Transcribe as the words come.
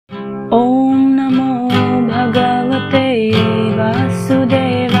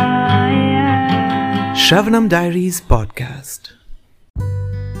Shravanam Diaries podcast.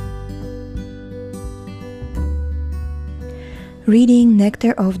 Reading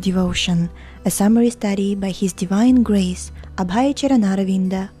Nectar of Devotion, a summary study by His Divine Grace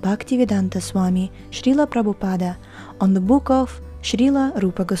Abhayacharanavinda Bhaktivedanta Swami Srila Prabhupada on the book of Srila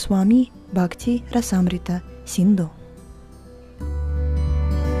Rupa Goswami Bhakti Rasamrita Sindhu.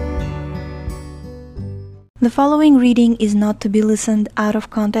 The following reading is not to be listened out of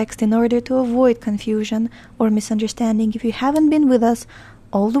context in order to avoid confusion or misunderstanding. If you haven't been with us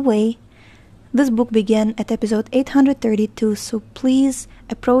all the way, this book began at episode 832, so please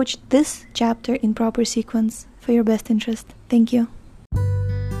approach this chapter in proper sequence for your best interest. Thank you.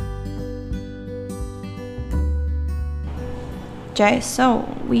 Jai,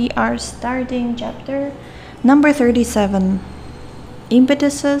 so we are starting chapter number 37,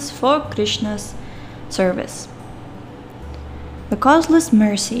 Impetuses for Krishna's Service. The causeless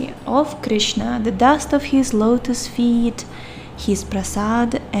mercy of Krishna, the dust of his lotus feet, his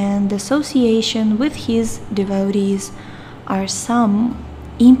prasad, and association with his devotees are some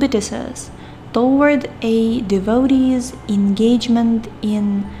impetuses toward a devotee's engagement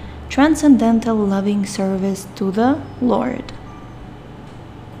in transcendental loving service to the Lord.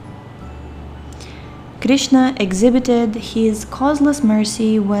 Krishna exhibited his causeless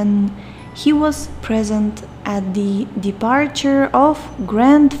mercy when he was present at the departure of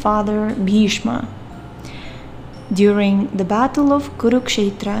grandfather Bhishma. During the battle of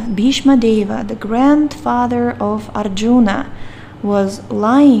Kurukshetra, Bhishma Deva, the grandfather of Arjuna, was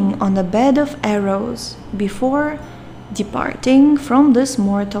lying on a bed of arrows before departing from this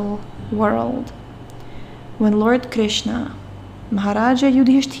mortal world. When Lord Krishna, Maharaja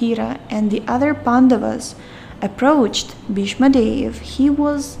Yudhishthira, and the other Pandavas approached Bhishma Deva, he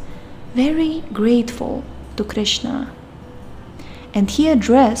was very grateful to Krishna, and he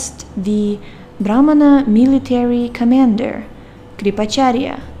addressed the Brahmana military commander,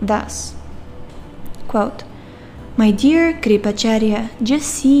 Kripacharya, thus, quote, "My dear Kripacharya, just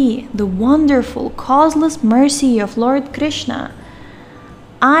see the wonderful causeless mercy of Lord Krishna.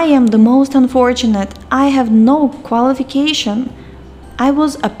 I am the most unfortunate. I have no qualification. I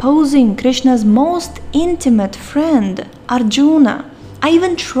was opposing Krishna's most intimate friend, Arjuna. I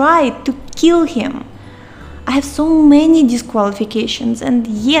even tried to kill him. I have so many disqualifications, and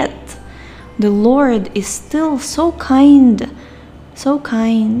yet the Lord is still so kind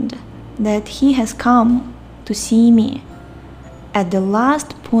that he has come to see me at the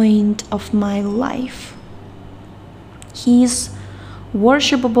last point of my life. He is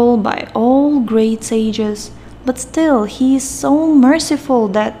worshipable by all great sages, but still he is so merciful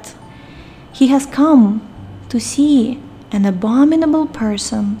that he has come to see an abominable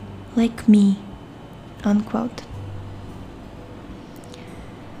person like me." Unquote.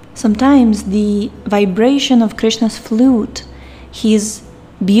 Sometimes the vibration of Krishna's flute, his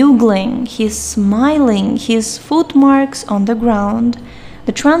bugling, his smiling, his footmarks on the ground,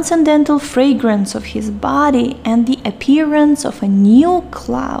 the transcendental fragrance of his body, and the appearance of a new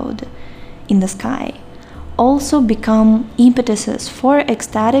cloud in the sky also become impetuses for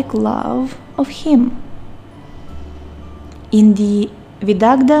ecstatic love of him. In the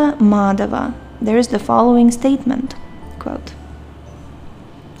Vidagdha Madhava, there is the following statement, quote,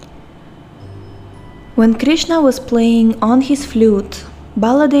 "When Krishna was playing on his flute,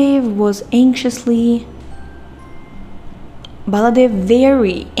 Baladev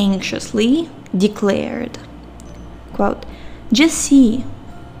very anxiously declared, quote, just see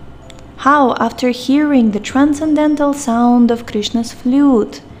how after hearing the transcendental sound of Krishna's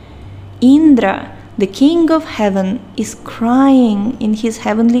flute, Indra, the king of heaven, is crying in his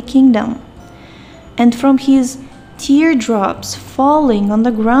heavenly kingdom, and from his teardrops falling on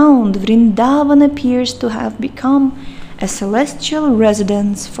the ground, Vrindavan appears to have become a celestial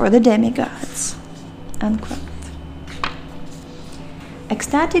residence for the demigods." Unquote.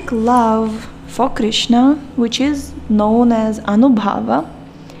 Ecstatic love for Krishna, which is known as Anubhava,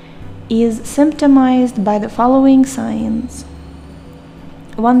 is symptomized by the following signs.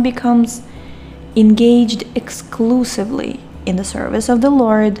 One becomes engaged exclusively in the service of the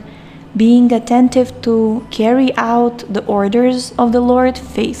Lord, being attentive to carry out the orders of the Lord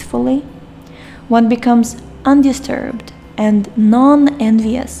faithfully. One becomes undisturbed and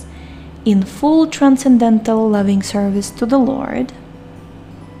non-envious in full transcendental loving service to the Lord.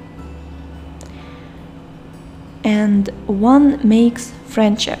 And one makes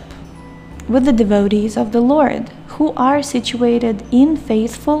friendship with the devotees of the Lord who are situated in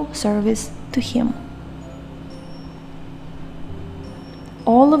faithful service to him.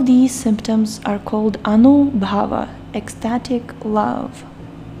 All of these symptoms are called Anubhava, ecstatic love.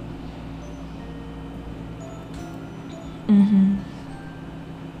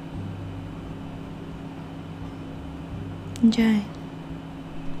 Jai.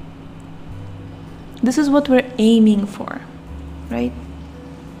 This is what we're aiming for, right?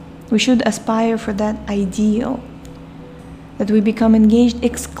 We should aspire for that ideal, that we become engaged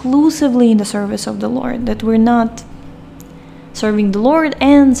exclusively in the service of the Lord, that we're not serving the Lord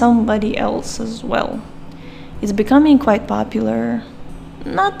and somebody else as well. It's becoming quite popular,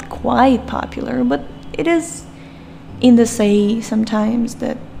 not quite popular, but it is in the say sometimes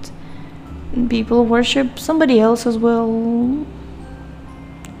that people worship somebody else as well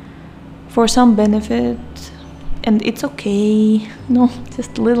for some benefit, and it's okay, no,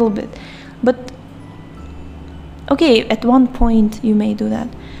 just a little bit. But okay, at one point you may do that,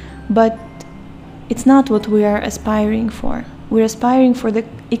 but it's not what we are aspiring for. We're aspiring for the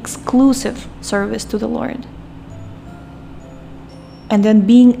exclusive service to the Lord, and then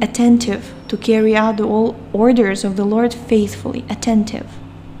being attentive to carry out the all orders of the Lord faithfully, attentive,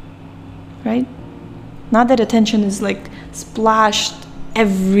 right? Not that attention is like splashed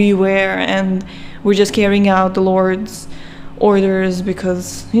everywhere and we're just carrying out the Lord's orders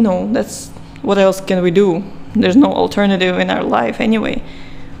because, that's what else can we do? There's no alternative in our life anyway.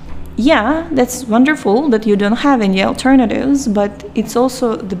 Yeah, that's wonderful that you don't have any alternatives, but it's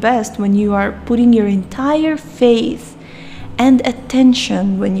also the best when you are putting your entire faith and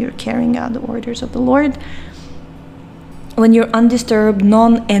attention when you're carrying out the orders of the Lord, when you're undisturbed,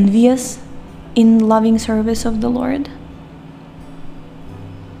 non-envious in loving service of the Lord.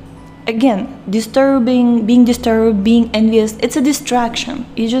 Again, being disturbed, being envious, it's a distraction.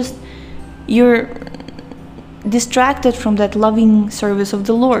 You're distracted from that loving service of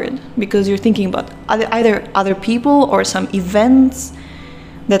the Lord because you're thinking about either other people or some events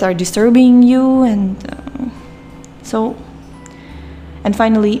that are disturbing you, and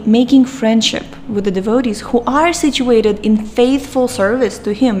finally, making friendship with the devotees who are situated in faithful service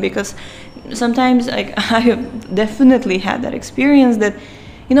to Him, because sometimes I have definitely had that experience that,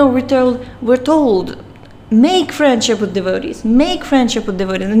 we're told, make friendship with devotees,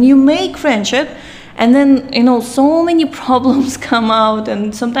 and you make friendship, and then, so many problems come out,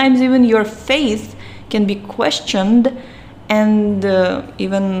 and sometimes even your faith can be questioned and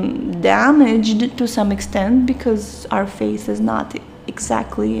even damaged to some extent because our faith is not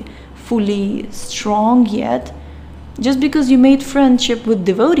exactly fully strong yet, just because you made friendship with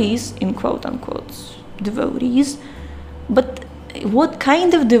devotees, in quote-unquote devotees. But what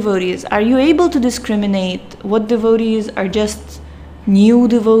kind of devotees? Are you able to discriminate what devotees are just new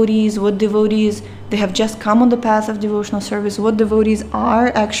devotees, what devotees they have just come on the path of devotional service, what devotees are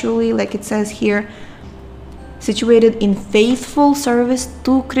actually, like it says here, situated in faithful service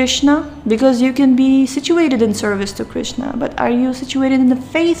to Krishna? Because you can be situated in service to Krishna, but are you situated in the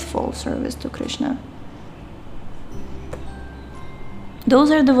faithful service to Krishna? Those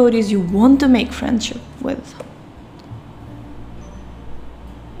are devotees you want to make friendship with.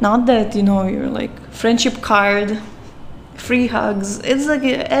 Not that, you're like friendship card, free hugs. It's like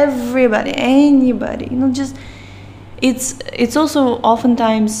everybody, anybody, just it's also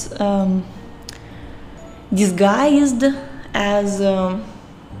oftentimes disguised as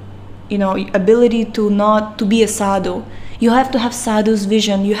ability to be a sadhu. You have to have sadhu's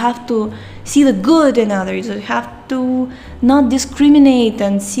vision. You have to see the good in others. You have to not discriminate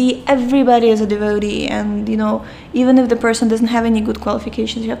and see everybody as a devotee. And even if the person doesn't have any good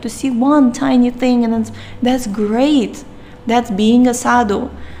qualifications, you have to see one tiny thing, and that's great. That's being a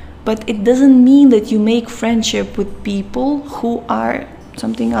sadhu. But it doesn't mean that you make friendship with people who are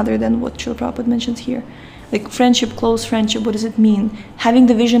something other than what Srila Prabhupada mentions here. Like friendship, close friendship, what does it mean? Having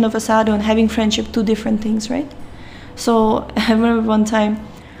the vision of a sadhu and having friendship, two different things, right? So I remember one time,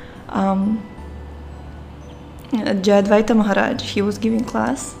 Jayadvaita Maharaj, he was giving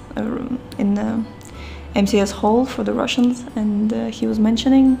class in the MCS hall for the Russians, and he was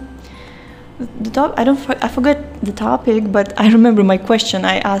mentioning the top. I forget the topic, but I remember my question.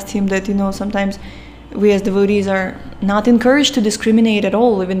 I asked him that sometimes we as devotees are not encouraged to discriminate at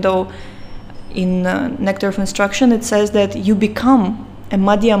all, even though in Nectar of Instruction it says that you become a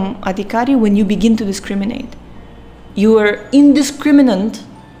Madhyam Adhikari when you begin to discriminate. You are indiscriminate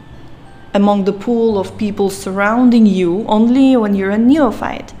among the pool of people surrounding you only when you're a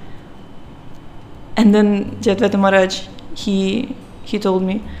neophyte. And then Jayadvaita Maharaj, he told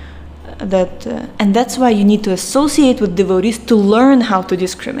me that, and that's why you need to associate with devotees to learn how to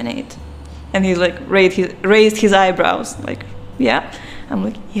discriminate. And he's like raised his eyebrows, like, yeah. I'm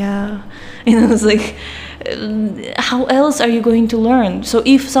like, yeah. It's like, How else are you going to learn? So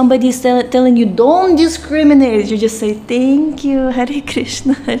if somebody is telling you don't discriminate, you just say thank you, Hare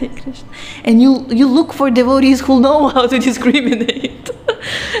Krishna, Hare Krishna, and you look for devotees who know how to discriminate.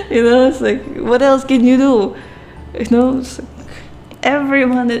 It's like, what else can you do? It's like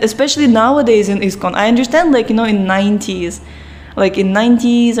everyone, especially nowadays in ISKCON. I understand, in 90s. In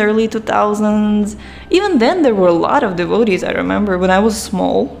 90s, early 2000s, even then there were a lot of devotees. I remember when I was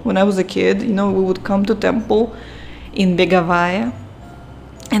small, when I was a kid, we would come to temple in Begavaya,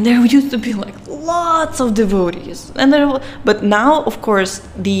 and there used to be lots of devotees. But now, of course,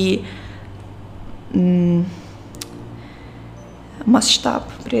 the масштаб,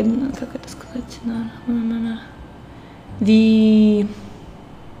 как это сказать, the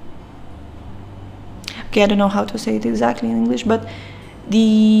I don't know how to say it exactly in English, but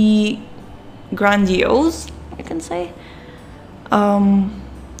the grandiose, I can say,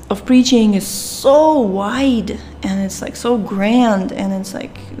 of preaching is so wide, and it's so grand, and it's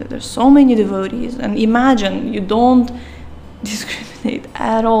there's so many devotees. And imagine you don't discriminate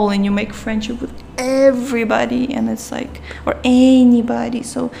at all, and you make friendship with everybody, and it's or anybody.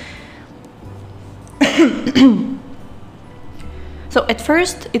 So so at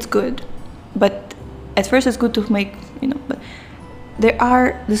first it's good, but at first it's good to make, but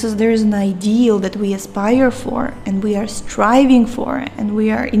there is an ideal that we aspire for, and we are striving for, and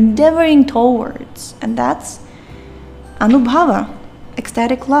we are endeavoring towards, and that's anubhava,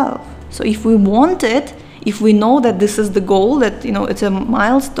 ecstatic love. So if we want it, if we know that this is the goal, that it's a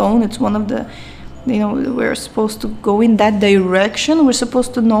milestone, it's one of the, we're supposed to go in that direction, we're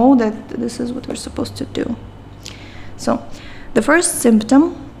supposed to know that this is what we're supposed to do. So the first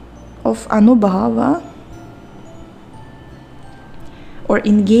symptom of anubhava, or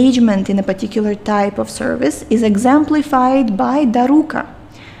engagement in a particular type of service, is exemplified by Daruka,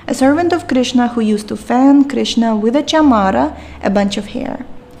 a servant of Krishna who used to fan Krishna with a chamara, a bunch of hair.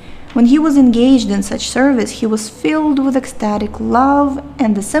 When he was engaged in such service, he was filled with ecstatic love,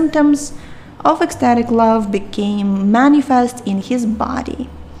 and the symptoms of ecstatic love became manifest in his body.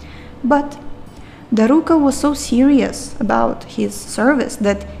 But Daruka was so serious about his service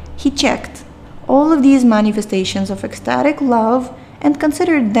that he checked all of these manifestations of ecstatic love and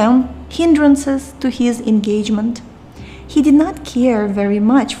considered them hindrances to his engagement. He did not care very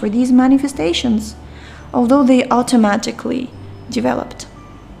much for these manifestations, although they automatically developed.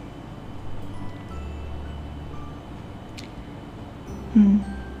 In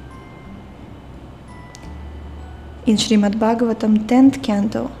Srimad Bhagavatam 10th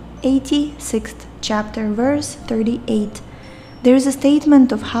canto, 86th chapter, verse 38, there is a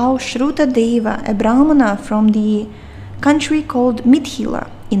statement of how Shruta Deva, a Brahmana from the country called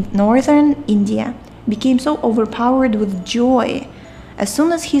Mithila in northern India, became so overpowered with joy as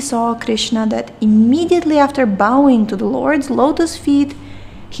soon as he saw Krishna that immediately after bowing to the Lord's lotus feet,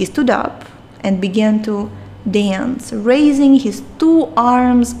 he stood up and began to dance, raising his two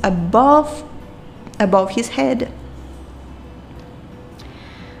arms above his head.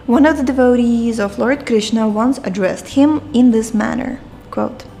 One of the devotees of Lord Krishna once addressed him in this manner,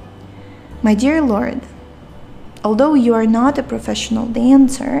 quote, "My dear Lord, although you are not a professional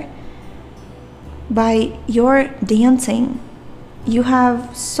dancer, by your dancing, you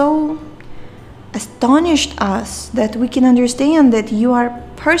have so astonished us that we can understand that you are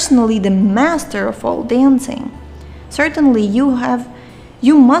personally the master of all dancing. Certainly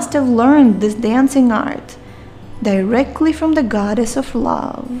you must have learned this dancing art directly from the goddess of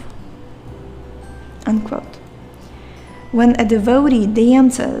love." Unquote. When a devotee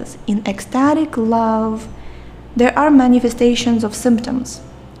dances in ecstatic love, there are manifestations of symptoms,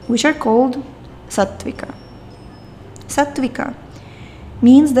 which are called sattvika. Sattvika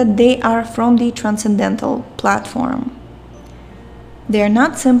means that they are from the transcendental platform. They are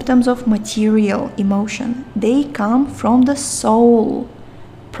not symptoms of material emotion. They come from the soul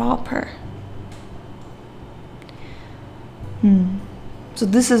proper. So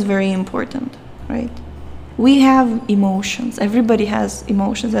this is very important, right? We have emotions. Everybody has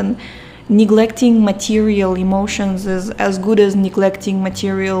emotions, and neglecting material emotions is as good as neglecting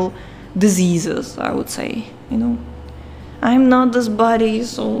material diseases, I would say. I'm not this body,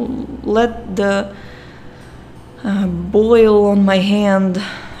 so let the boil on my hand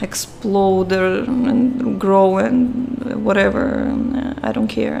explode and grow and whatever. I don't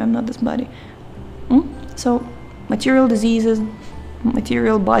care. I'm not this body. So material diseases,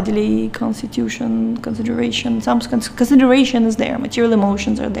 material bodily constitution, consideration, some consideration is there, material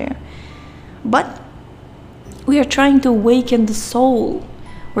emotions are there. But we are trying to awaken the soul.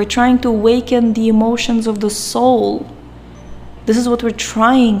 We're trying to awaken the emotions of the soul. This is what we're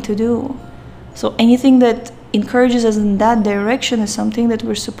trying to do. So anything that encourages us in that direction is something that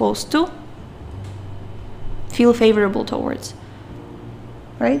we're supposed to feel favorable towards,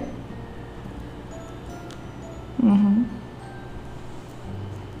 right?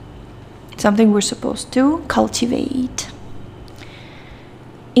 It's something we're supposed to cultivate.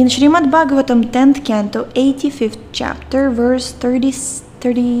 In Srimad Bhagavatam 10th canto, 85th chapter, verse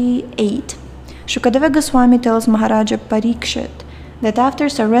 38, Shukadeva Goswami tells Maharaja Parikshit that after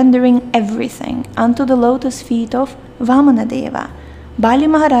surrendering everything unto the lotus feet of Vamanadeva, Bali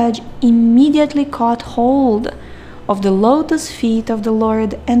Maharaj immediately caught hold of the lotus feet of the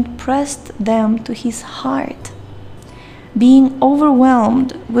Lord and pressed them to his heart. Being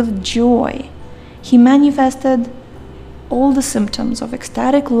overwhelmed with joy, he manifested all the symptoms of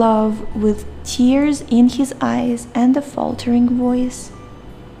ecstatic love with tears in his eyes and a faltering voice.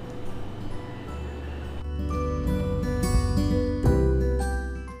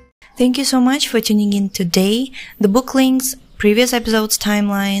 Thank you so much for tuning in today. The book links, previous episodes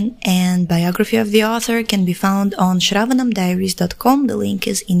timeline, and biography of the author can be found on shravanamdiaries.com. The link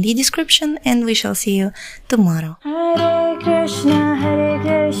is in the description, and we shall see you tomorrow. Hare Krishna.